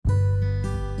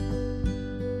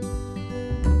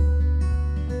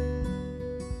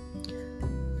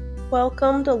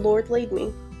Welcome to Lord Lead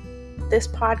Me. This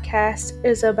podcast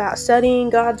is about studying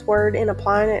God's Word and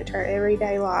applying it to our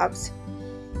everyday lives.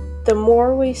 The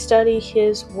more we study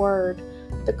His Word,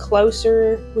 the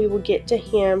closer we will get to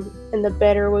Him and the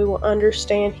better we will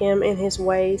understand Him and His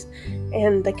ways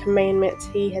and the commandments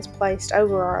He has placed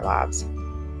over our lives.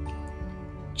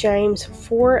 James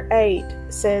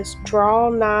 4:8 says,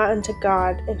 "Draw nigh unto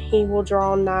God, and He will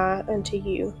draw nigh unto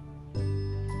you."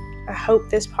 I hope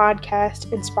this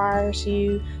podcast inspires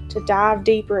you to dive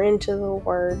deeper into the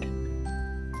Word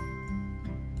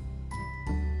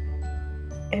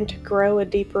and to grow a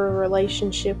deeper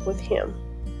relationship with Him.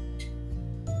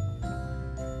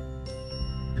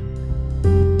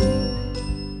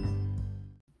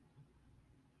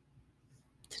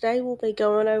 Today we'll be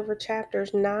going over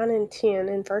chapters 9 and 10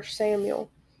 in 1 Samuel.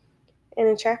 And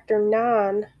in chapter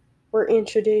 9, we're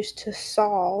introduced to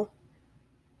Saul,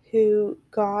 who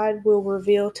God will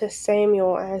reveal to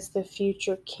Samuel as the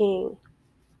future king.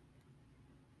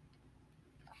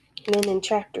 And then in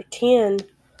chapter 10,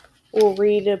 we'll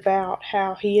read about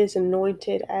how he is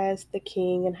anointed as the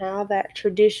king and how that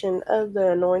tradition of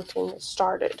the anointing is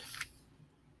started.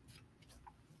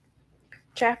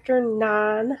 Chapter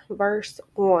 9, verse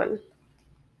 1.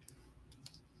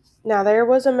 Now there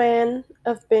was a man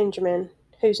of Benjamin,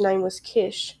 whose name was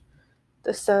Kish,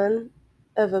 the son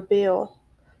of Abiel,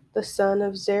 the son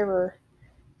of Zerah,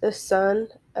 the son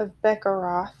of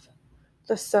Bechorath,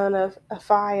 the son of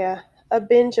Aphiah, a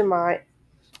Benjamite,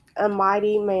 a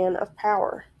mighty man of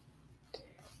power.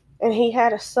 And he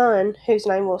had a son whose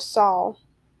name was Saul,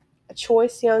 a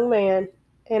choice young man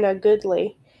and a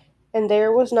goodly, and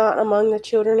there was not among the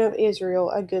children of Israel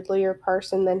a goodlier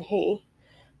person than he.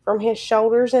 From his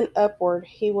shoulders and upward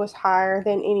he was higher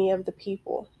than any of the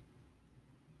people.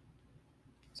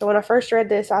 So when I first read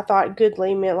this, I thought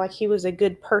goodly meant like he was a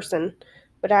good person,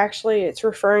 but actually it's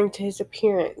referring to his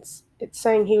appearance. It's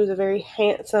saying he was a very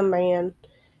handsome man,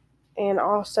 and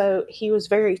also he was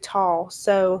very tall.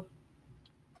 So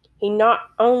he not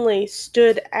only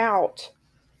stood out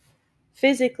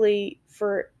physically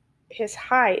for his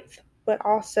height, but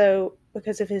also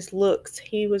because of his looks.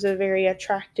 He was a very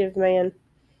attractive man.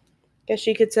 Guess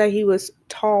you could say he was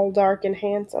tall, dark, and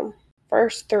handsome.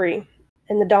 Verse 3.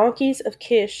 And the donkeys of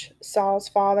Kish, Saul's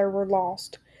father, were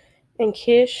lost. And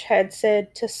Kish had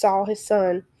said to Saul his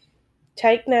son,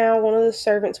 Take now one of the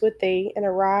servants with thee, and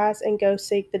arise and go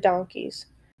seek the donkeys.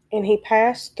 And he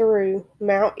passed through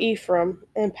Mount Ephraim,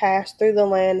 and passed through the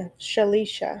land of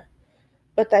Shalisha,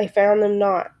 but they found them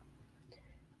not.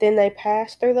 Then they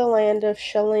passed through the land of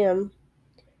Shalim,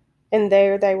 and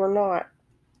there they were not.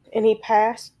 And he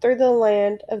passed through the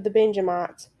land of the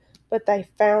Benjamites, but they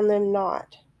found them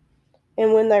not.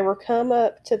 And when they were come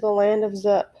up to the land of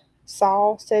Zup,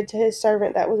 Saul said to his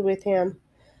servant that was with him,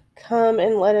 Come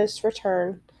and let us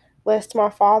return, lest my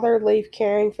father leave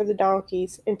caring for the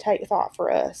donkeys, and take thought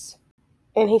for us.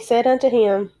 And he said unto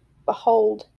him,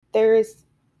 Behold, there is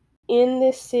in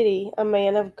this city a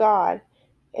man of God,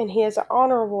 and he is an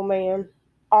honorable man.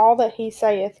 All that he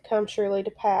saith come surely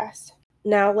to pass.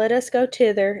 Now let us go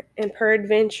thither, and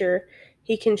peradventure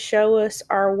he can show us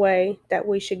our way that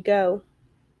we should go.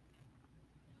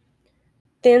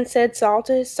 Then said Saul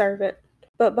to his servant,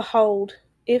 But behold,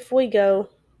 if we go,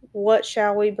 what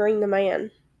shall we bring the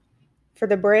man? For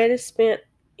the bread is spent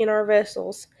in our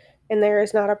vessels, and there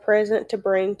is not a present to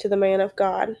bring to the man of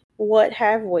God. What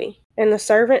have we? And the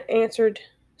servant answered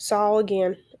Saul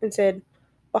again, and said,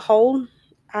 Behold,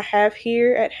 I have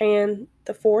here at hand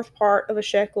the 4th part of a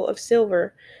shekel of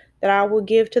silver, that I will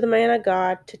give to the man of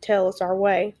God to tell us our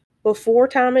way. Before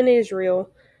time in Israel,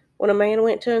 when a man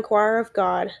went to inquire of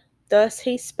God, thus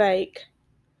he spake,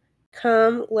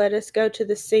 Come, let us go to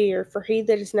the seer, for he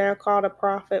that is now called a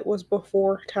prophet was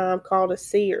before time called a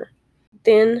seer.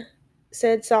 Then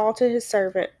said Saul to his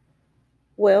servant,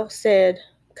 Well said,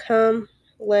 come,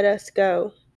 let us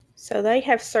go. So they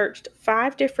have searched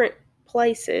 5 different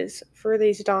places for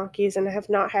these donkeys and have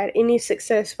not had any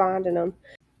success finding them.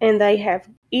 And they have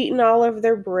eaten all of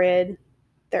their bread.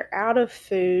 They're out of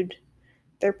food.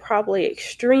 They're probably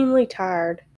extremely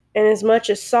tired. And as much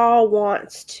as Saul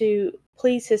wants to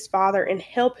please his father and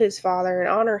help his father and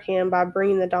honor him by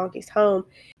bringing the donkeys home,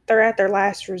 they're at their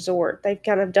last resort. They've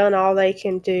kind of done all they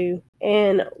can do.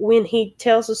 And when he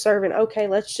tells the servant, okay,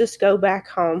 let's just go back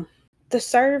home, the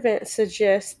servant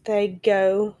suggests they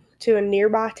go to a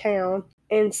nearby town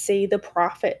and see the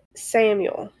prophet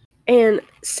Samuel. And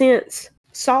since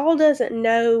Saul doesn't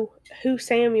know who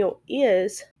Samuel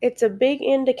is, it's a big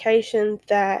indication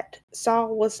that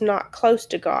Saul was not close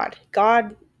to God.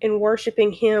 God and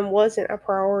worshiping him wasn't a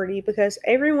priority because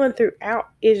everyone throughout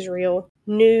Israel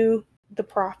knew the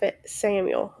prophet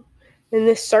Samuel. And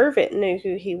this servant knew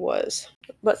who he was,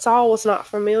 but Saul was not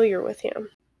familiar with him.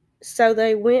 So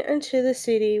they went into the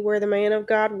city where the man of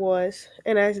God was,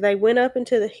 and as they went up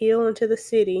into the hill into the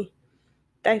city,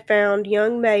 they found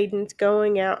young maidens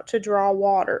going out to draw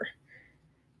water,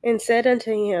 and said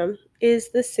unto him, Is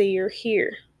the seer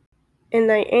here? And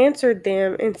they answered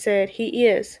them and said, He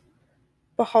is.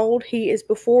 Behold, he is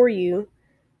before you.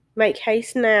 Make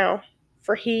haste now,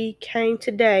 for he came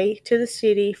today to the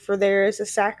city, for there is a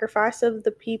sacrifice of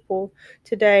the people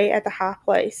today at the high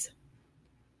place.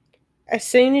 As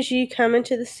soon as ye come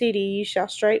into the city, ye shall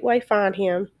straightway find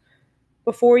him,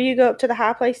 before you go up to the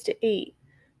high place to eat.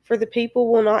 For the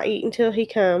people will not eat until he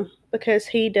come, because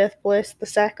he doth bless the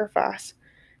sacrifice.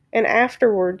 And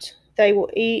afterwards they will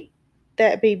eat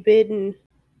that be bidden.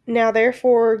 Now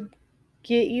therefore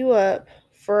get you up,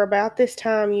 for about this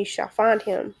time you shall find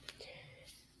him.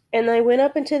 And they went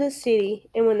up into the city,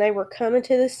 and when they were come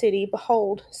into the city,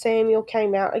 behold, Samuel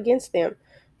came out against them,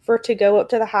 for to go up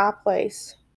to the high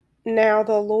place. Now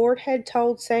the Lord had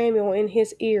told Samuel in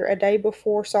his ear a day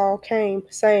before Saul came,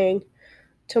 saying,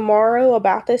 Tomorrow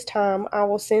about this time I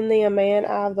will send thee a man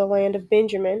out of the land of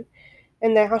Benjamin,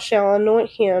 and thou shalt anoint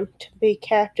him to be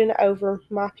captain over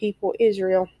my people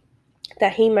Israel,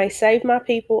 that he may save my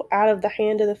people out of the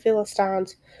hand of the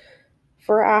Philistines.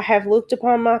 For I have looked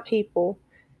upon my people,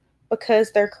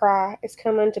 because their cry is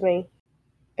come unto me.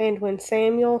 And when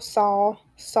Samuel saw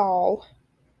Saul,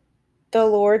 the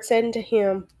Lord said unto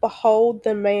him, Behold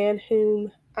the man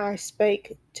whom I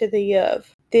spake to thee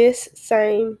of. This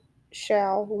same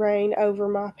shall reign over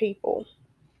my people.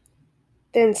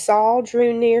 Then Saul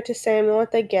drew near to Samuel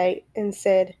at the gate, and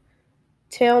said,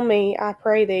 Tell me, I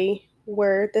pray thee,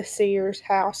 where the seer's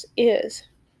house is.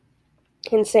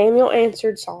 And Samuel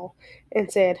answered Saul, and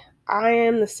said, I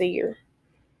am the seer.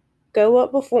 Go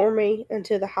up before me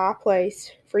unto the high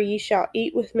place, for ye shall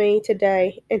eat with me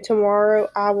today, and tomorrow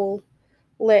I will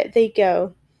let thee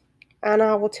go, and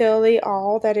I will tell thee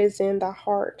all that is in thy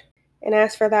heart. And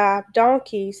as for thy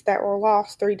donkeys that were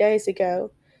lost 3 days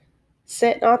ago,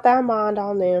 set not thy mind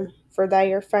on them, for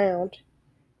they are found.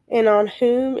 And on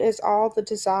whom is all the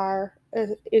desire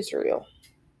of Israel?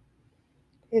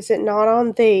 Is it not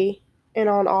on thee, and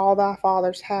on all thy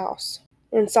father's house?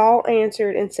 And Saul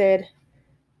answered and said,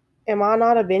 Am I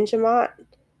not a Benjamite,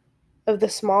 of the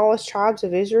smallest tribes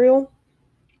of Israel,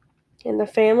 and the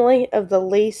family of the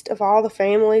least of all the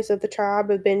families of the tribe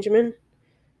of Benjamin?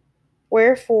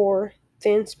 Wherefore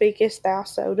then speakest thou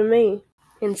so to me?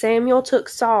 And Samuel took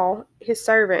Saul his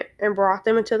servant, and brought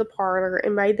them into the parlor,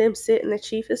 and made them sit in the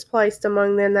chiefest place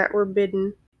among them that were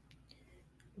bidden,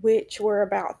 which were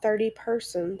about 30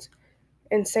 persons.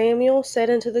 And Samuel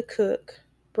said unto the cook,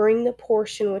 Bring the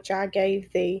portion which I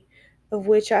gave thee, of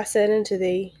which I said unto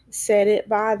thee, Set it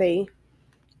by thee.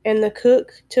 And the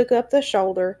cook took up the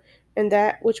shoulder, and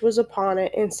that which was upon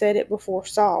it, and set it before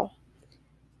Saul.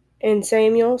 And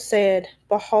Samuel said,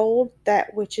 Behold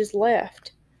that which is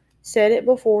left. Set it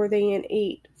before thee, and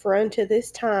eat, for unto this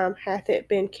time hath it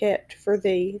been kept for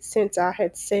thee, since I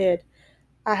had said,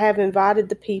 I have invited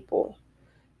the people.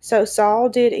 So Saul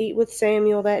did eat with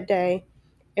Samuel that day,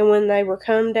 and when they were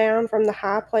come down from the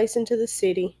high place into the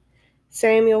city,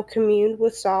 Samuel communed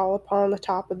with Saul upon the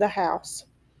top of the house.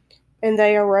 And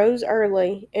they arose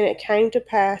early, and it came to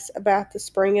pass about the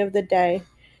spring of the day,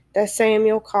 that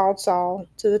Samuel called Saul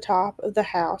to the top of the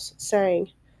house,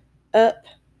 saying, Up,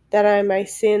 that I may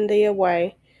send thee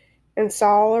away. And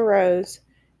Saul arose,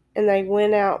 and they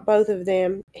went out both of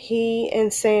them, he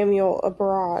and Samuel,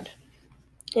 abroad.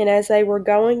 And as they were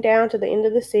going down to the end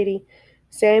of the city,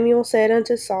 Samuel said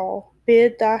unto Saul,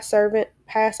 Bid thy servant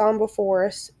pass on before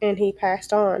us. And he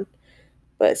passed on.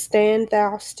 But stand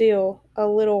thou still a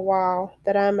little while,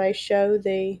 that I may show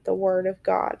thee the word of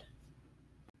God.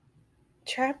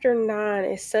 Chapter 9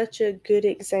 is such a good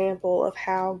example of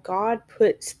how God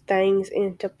puts things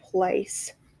into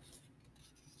place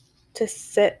to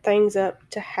set things up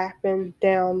to happen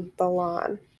down the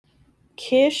line.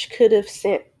 Kish could have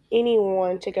sent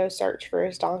anyone to go search for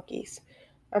his donkeys.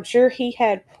 I'm sure he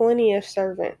had plenty of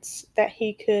servants that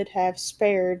he could have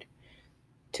spared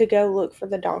to go look for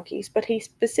the donkeys, but he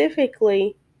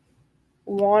specifically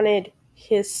wanted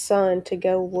his son to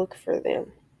go look for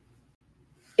them.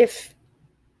 If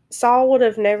Saul would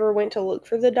have never went to look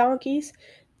for the donkeys,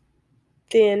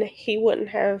 then he wouldn't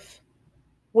have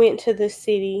went to the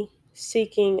city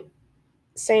seeking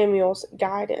Samuel's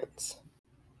guidance.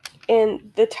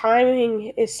 And the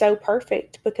timing is so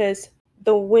perfect because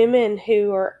the women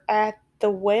who are at the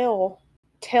well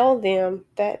tell them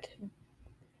that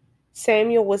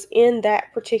Samuel was in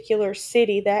that particular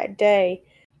city that day.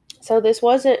 So this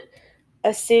wasn't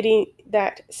a city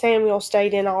that Samuel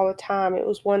stayed in all the time. It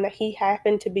was one that he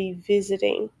happened to be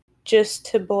visiting just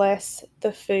to bless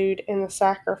the food and the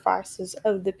sacrifices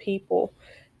of the people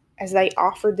as they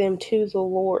offered them to the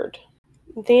Lord.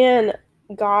 Then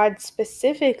God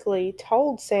specifically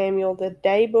told Samuel the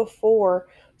day before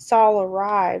Saul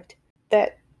arrived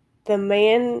that the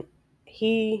man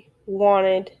he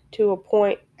wanted to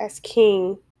appoint as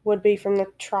king would be from the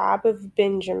tribe of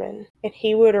Benjamin, and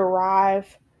he would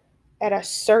arrive at a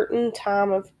certain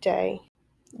time of day.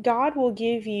 God will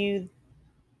give you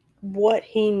what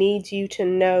he needs you to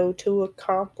know to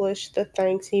accomplish the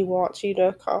things he wants you to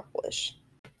accomplish.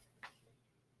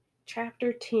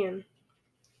 Chapter 10.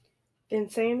 Then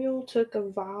Samuel took a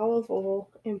vial of oil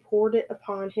and poured it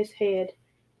upon his head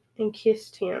and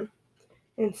kissed him,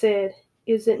 and said,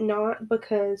 Is it not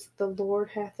because the Lord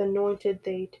hath anointed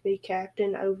thee to be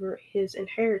captain over his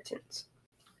inheritance?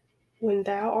 When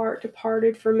thou art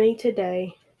departed from me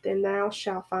today, then thou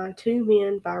shalt find 2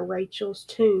 men by Rachel's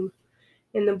tomb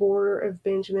in the border of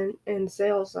Benjamin and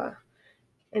Zelzah,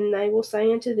 and they will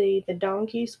say unto thee, The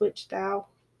donkeys which thou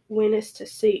wentest to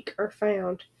seek are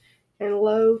found, and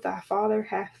lo, thy father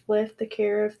hath left the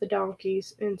care of the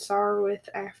donkeys, and sorroweth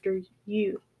after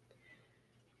you,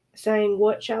 saying,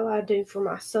 What shall I do for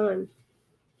my son?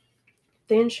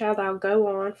 Then shalt thou go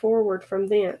on forward from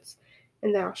thence,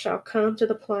 and thou shalt come to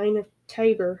the plain of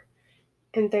Tabor,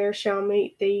 and there shall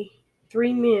meet thee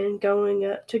 3 men going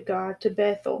up to God to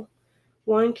Bethel,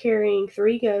 one carrying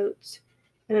 3 goats,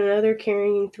 and another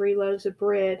carrying 3 loaves of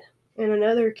bread, and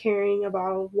another carrying a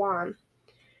bottle of wine.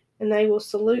 And they will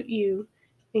salute you,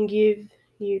 and give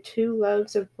you 2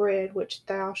 loaves of bread, which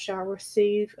thou shalt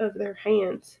receive of their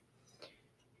hands.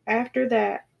 After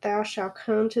that thou shalt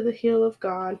come to the hill of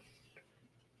God,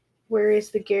 where is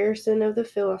the garrison of the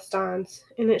Philistines.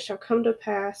 And it shall come to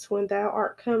pass, when thou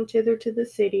art come thither to the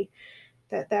city,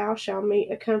 that thou shalt meet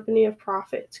a company of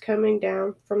prophets coming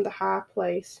down from the high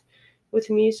place with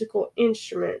musical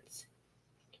instruments,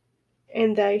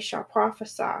 and they shall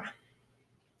prophesy.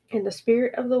 And the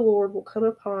Spirit of the Lord will come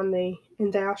upon thee,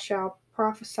 and thou shalt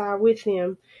prophesy with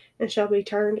them, and shall be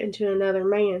turned into another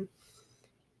man.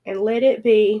 And let it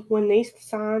be, when these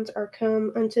signs are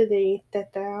come unto thee,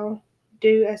 that thou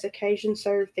do as occasion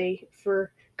serve thee,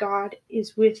 for God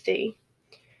is with thee.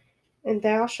 And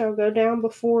thou shalt go down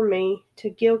before me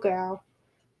to Gilgal,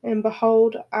 and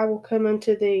behold, I will come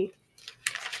unto thee,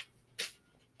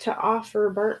 to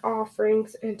offer burnt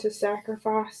offerings, and to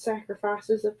sacrifice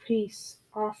sacrifices of peace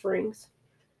offerings.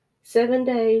 7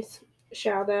 days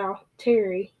shalt thou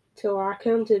tarry, till I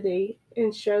come to thee,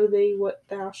 and show thee what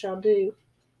thou shalt do.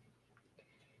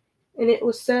 And it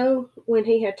was so, when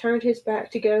he had turned his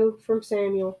back to go from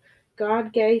Samuel,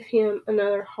 God gave him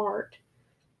another heart.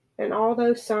 And all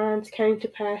those signs came to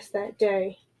pass that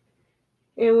day.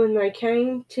 And when they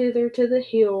came thither to the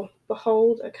hill,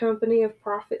 behold, a company of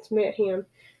prophets met him,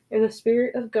 and the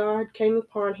Spirit of God came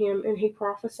upon him, and he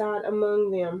prophesied among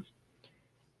them.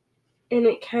 And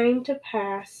it came to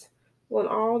pass, when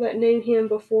all that knew him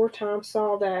beforetime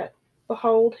saw that,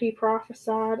 behold, he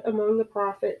prophesied among the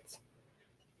prophets.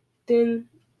 Then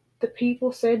the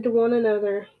people said to one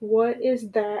another, What is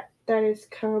that is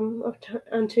come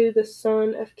unto the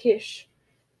son of Kish?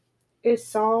 Is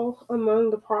Saul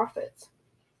among the prophets?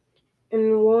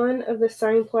 And one of the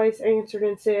same place answered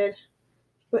and said,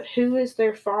 But who is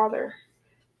their father?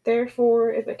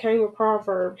 Therefore it became a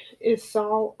proverb, Is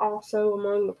Saul also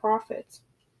among the prophets?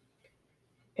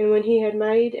 And when he had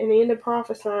made an end of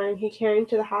prophesying, he came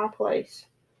to the high place.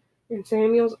 And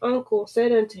Samuel's uncle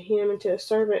said unto him and to his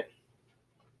servant,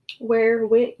 Where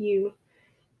went you?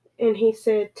 And he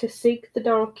said, To seek the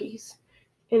donkeys.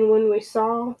 And when we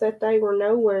saw that they were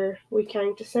nowhere, we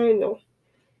came to Samuel.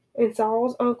 And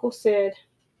Saul's uncle said,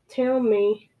 Tell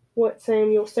me what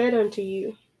Samuel said unto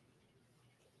you.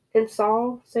 And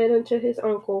Saul said unto his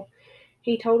uncle,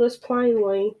 He told us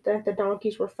plainly that the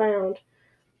donkeys were found,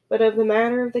 but of the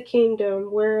matter of the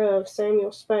kingdom whereof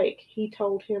Samuel spake, he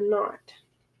told him not.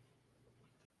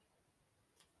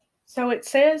 So it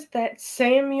says that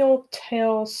Samuel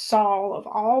tells Saul of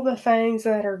all the things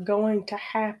that are going to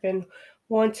happen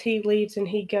once he leaves and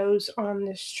he goes on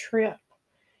this trip.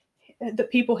 The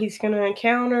people he's going to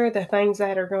encounter, the things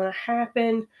that are going to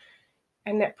happen,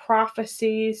 and that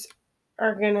prophecies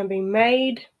are going to be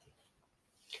made.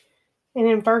 And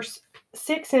in verse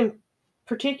 6 in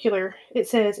particular, it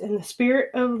says, And the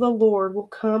Spirit of the Lord will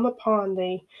come upon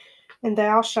thee, and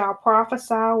thou shalt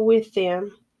prophesy with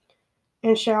them,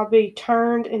 and shall be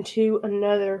turned into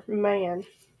another man.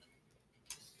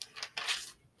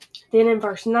 Then in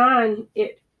verse 9,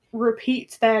 it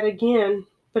repeats that again,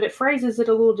 but it phrases it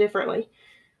a little differently.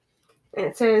 And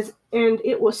it says, "And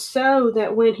it was so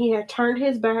that when he had turned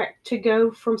his back to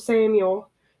go from Samuel,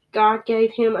 God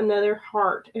gave him another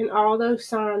heart, and all those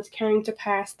signs came to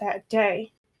pass that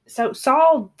day." So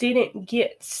Saul didn't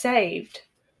get saved,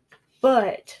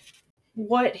 but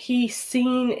what he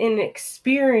seen and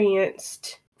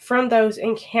experienced from those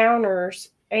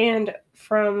encounters and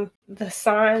from the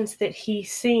signs that he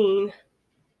seen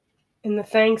and the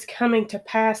things coming to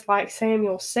pass, like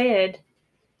Samuel said,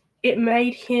 it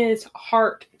made his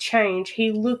heart change.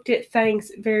 He looked at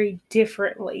things very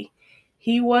differently.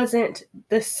 He wasn't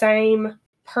the same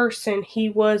person he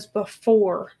was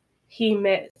before he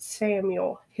met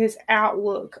Samuel. His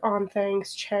outlook on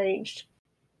things changed.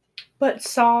 But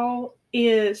Saul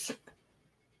is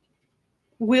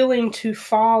willing to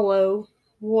follow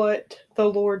what the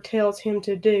Lord tells him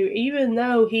to do. Even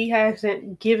though he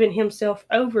hasn't given himself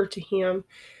over to him,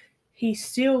 he's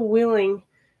still willing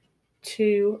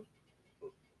to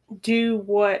do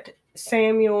what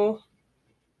Samuel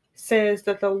says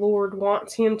that the Lord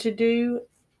wants him to do.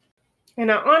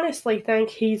 And I honestly think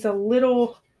he's a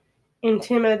little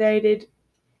intimidated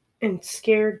and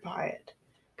scared by it.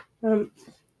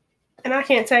 And I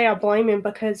can't say I blame him,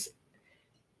 because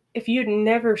if you'd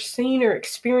never seen or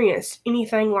experienced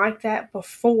anything like that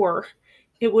before,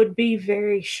 it would be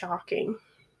very shocking.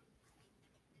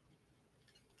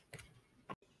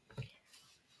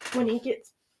 When he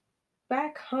gets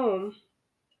back home,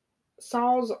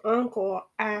 Saul's uncle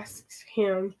asks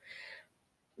him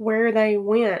where they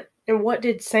went and what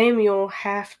did Samuel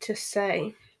have to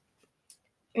say.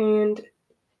 And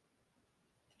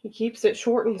he keeps it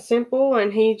short and simple,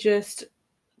 and he just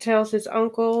tells his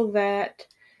uncle that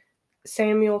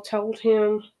Samuel told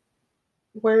him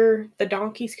where the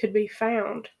donkeys could be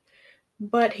found.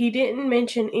 But he didn't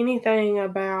mention anything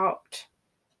about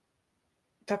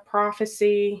the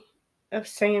prophecy of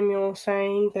Samuel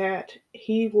saying that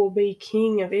he will be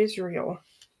king of Israel.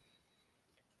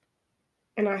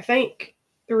 And I think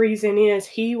the reason is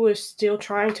he was still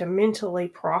trying to mentally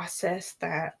process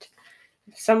that.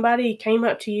 If somebody came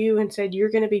up to you and said, "You're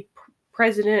going to be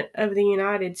president of the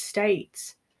United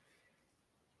States,"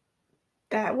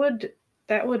 that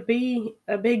would be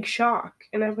a big shock,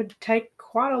 and it would take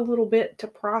quite a little bit to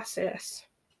process.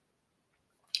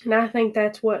 And I think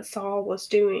that's what Saul was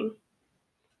doing.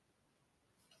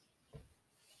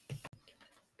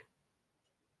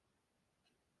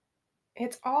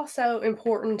 It's also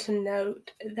important to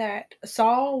note that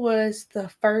Saul was the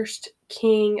first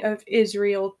king of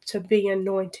Israel to be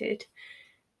anointed,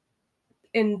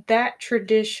 and that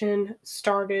tradition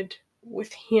started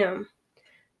with him.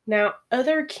 Now,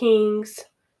 other kings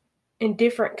in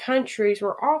different countries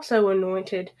were also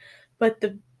anointed, but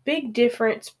the big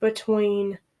difference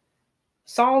between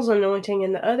Saul's anointing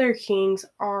and the other kings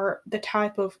are the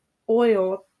type of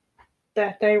oil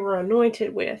that they were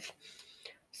anointed with.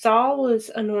 Saul was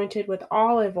anointed with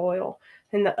olive oil,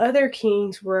 and the other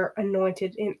kings were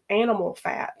anointed in animal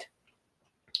fat.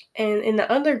 And in the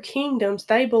other kingdoms,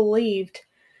 they believed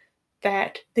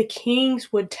that the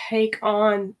kings would take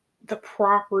on the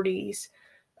properties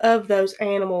of those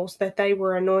animals that they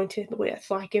were anointed with.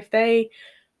 Like if they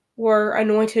were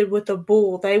anointed with a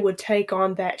bull, they would take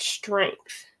on that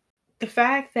strength. The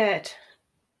fact that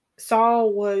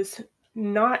Saul was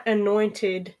not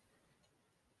anointed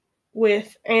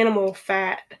with animal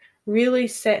fat really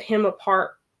set him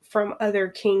apart from other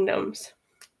kingdoms.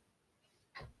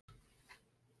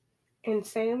 And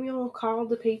Samuel called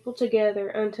the people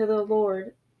together unto the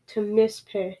Lord to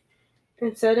Mizpeh,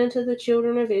 and said unto the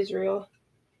children of Israel,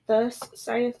 Thus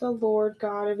saith the Lord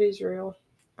God of Israel,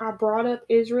 I brought up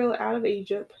Israel out of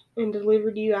Egypt, and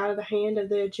delivered you out of the hand of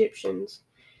the Egyptians,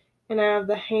 and out of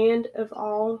the hand of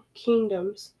all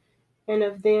kingdoms, and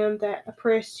of them that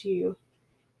oppressed you,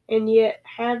 and yet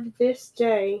have this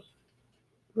day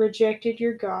rejected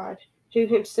your God, who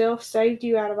himself saved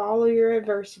you out of all your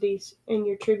adversities and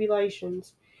your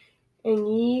tribulations. And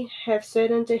ye have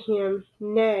said unto him,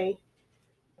 Nay,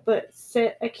 but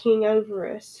set a king over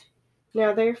us.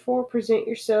 Now therefore present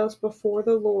yourselves before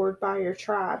the Lord by your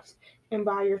tribes, and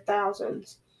by your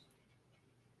thousands.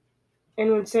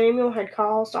 And when Samuel had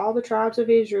caused all the tribes of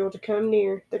Israel to come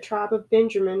near, the tribe of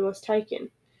Benjamin was taken.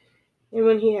 And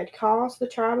when he had caused the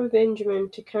tribe of Benjamin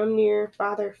to come near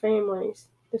by their families,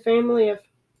 the family of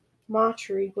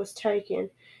Matri was taken,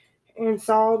 and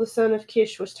Saul the son of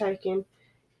Kish was taken.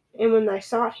 And when they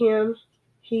sought him,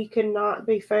 he could not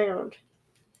be found.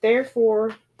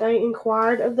 Therefore they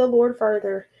inquired of the Lord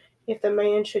further, if the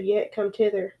man should yet come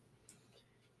thither.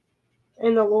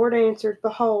 And the Lord answered,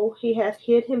 Behold, he hath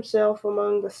hid himself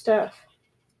among the stuff.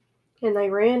 And they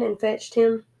ran and fetched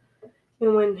him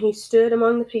And when he stood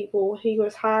among the people, he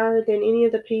was higher than any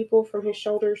of the people from his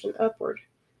shoulders and upward.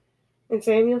 And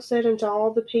Samuel said unto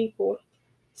all the people,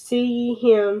 See ye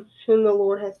him whom the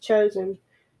Lord hath chosen,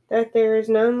 that there is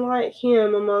none like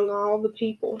him among all the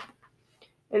people.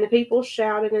 And the people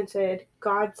shouted and said,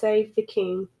 God save the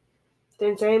king.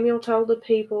 Then Samuel told the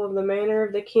people of the manner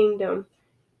of the kingdom,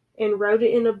 and wrote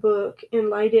it in a book, and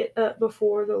laid it up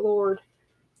before the Lord.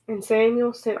 And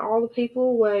Samuel sent all the people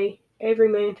away, every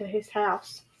man to his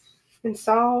house. And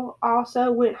Saul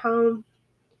also went home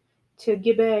to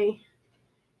Gibeah,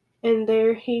 and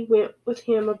there he went with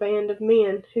him a band of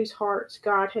men, whose hearts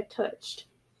God had touched.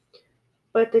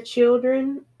 But the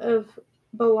children of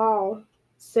Belial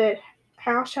said,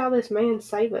 How shall this man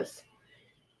save us?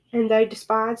 And they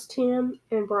despised him,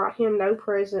 and brought him no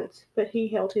presents, but he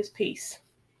held his peace.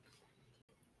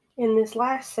 In this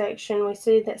last section, we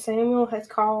see that Samuel has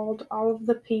called all of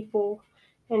the people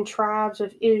and tribes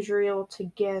of Israel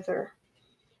together.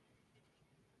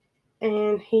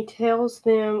 And he tells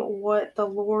them what the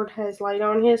Lord has laid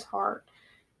on his heart,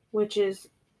 which is,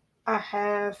 I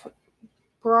have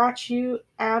brought you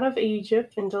out of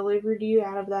Egypt and delivered you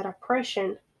out of that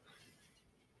oppression.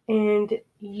 And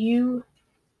you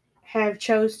have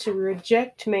chose to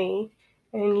reject me,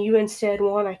 and you instead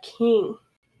want a king.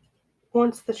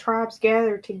 Once the tribes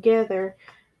gather together,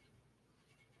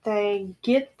 they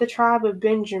get the tribe of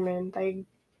Benjamin. They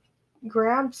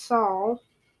grab Saul,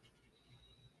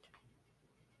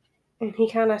 and he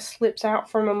kind of slips out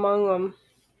from among them,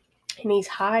 and he's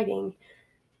hiding,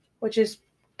 which is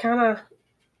kind of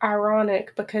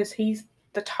ironic because he's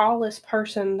the tallest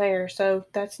person there, so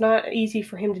that's not easy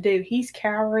for him to do. He's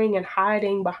cowering and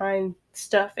hiding behind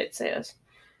stuff, it says.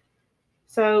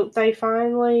 So they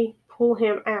finally pull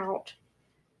him out,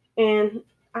 and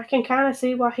I can kind of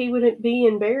see why he wouldn't be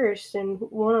embarrassed and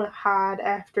want to hide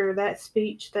after that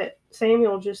speech that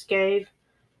Samuel just gave.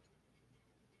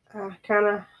 Kind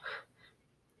of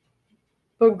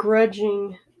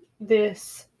begrudging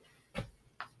this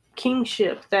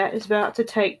kingship that is about to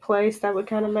take place. That would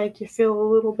kind of make you feel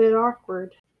a little bit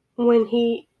awkward. When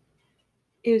he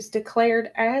is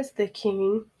declared as the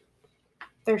king,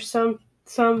 there's some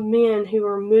men who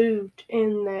are moved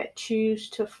and that choose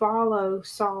to follow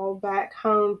Saul back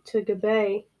home to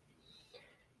Gibeah.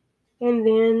 And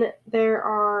then there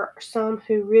are some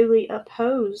who really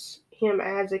oppose him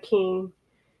as a king,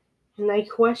 and they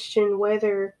question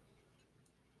whether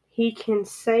he can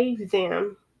save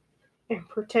them and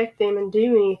protect them and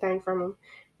do anything from them.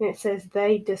 And it says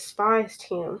they despised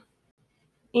him.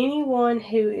 Anyone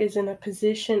who is in a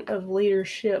position of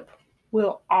leadership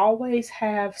will always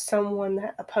have someone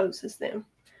that opposes them.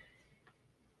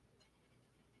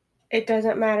 It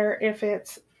doesn't matter if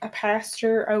it's a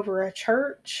pastor over a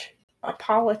church, a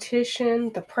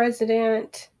politician, the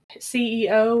president,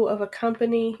 CEO of a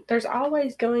company. There's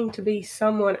always going to be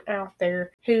someone out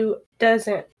there who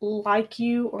doesn't like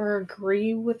you or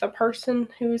agree with a person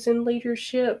who is in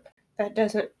leadership. That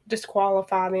doesn't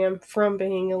disqualify them from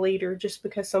being a leader just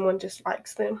because someone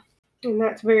dislikes them. And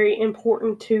that's very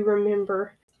important to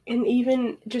remember. And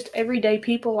even just everyday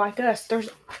people like us,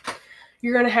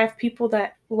 you're going to have people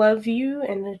that love you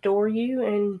and adore you,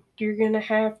 and you're going to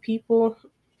have people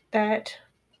that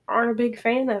aren't a big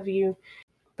fan of you.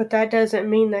 But that doesn't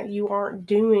mean that you aren't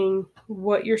doing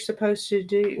what you're supposed to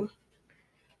do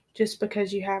just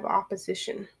because you have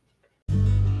opposition.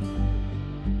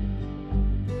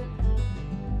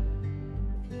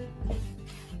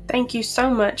 Thank you so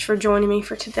much for joining me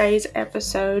for today's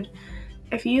episode.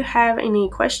 If you have any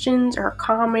questions or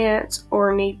comments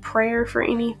or need prayer for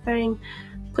anything,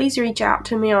 please reach out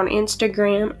to me on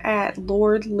Instagram at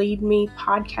Lord Lead Me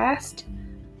Podcast.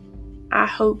 I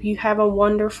hope you have a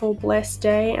wonderful, blessed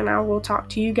day, and I will talk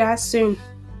to you guys soon.